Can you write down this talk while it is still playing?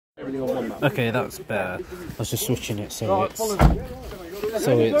everything on one map. Okay, that's better. I was just switching it so it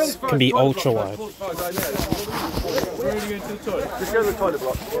can be ultra wide. Just go to the toilet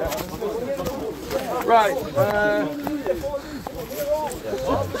block. Right.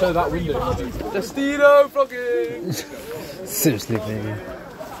 So that window. Destino vlogging. Seriously, baby.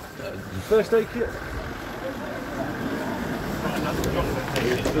 First aid kit.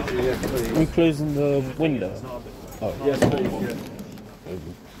 Are we closing the window? Oh, yes, please.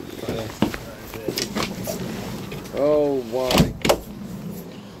 Oh, why?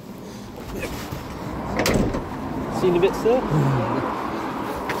 Seen the bits there?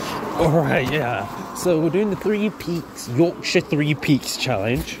 Alright, yeah. So we're doing the Yorkshire Three Peaks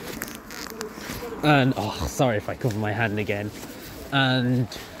challenge. And, oh, sorry if I cover my hand again. And,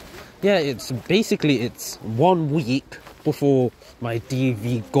 yeah, it's 1 week before my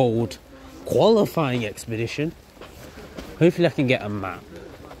DV Gold qualifying expedition. Hopefully I can get a map.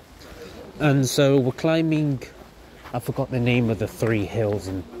 And so we're climbing, I forgot the name of the 3 hills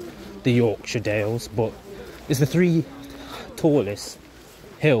in the Yorkshire Dales, but it's the 3 tallest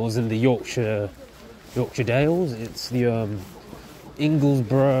hills in the Yorkshire Dales. It's the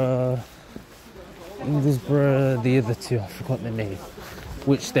Inglesborough, the other 2, I forgot the name,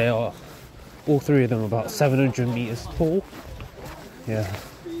 which they are, all 3 of them about 700 meters tall. Yeah.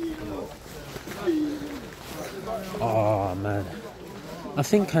 Oh man, I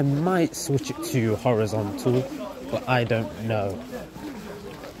think I might switch it to horizontal, but I don't know.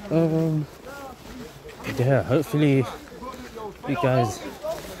 Yeah, hopefully you guys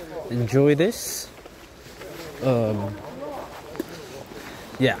enjoy this.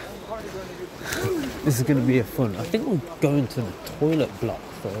 Yeah, this is gonna be a fun. I think we're going to the toilet block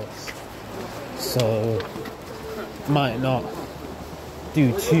first, so might not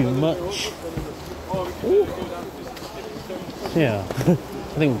do too much. Ooh. Yeah, I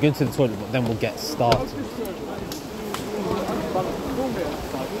think we're going to the toilet, but then we'll get started.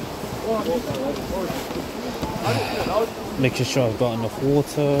 Making sure I've got enough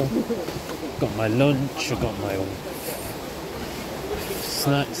water, got my lunch, I've got my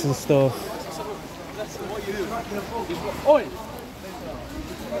snacks and stuff.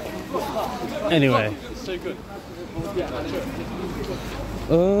 Anyway.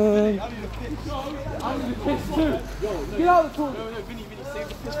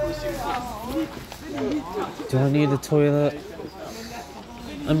 Do I need a toilet?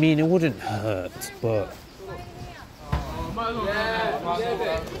 I mean, it wouldn't hurt, but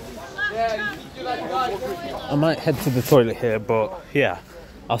I might head to the toilet here, but yeah,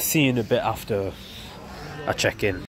 I'll see you in a bit after I check in.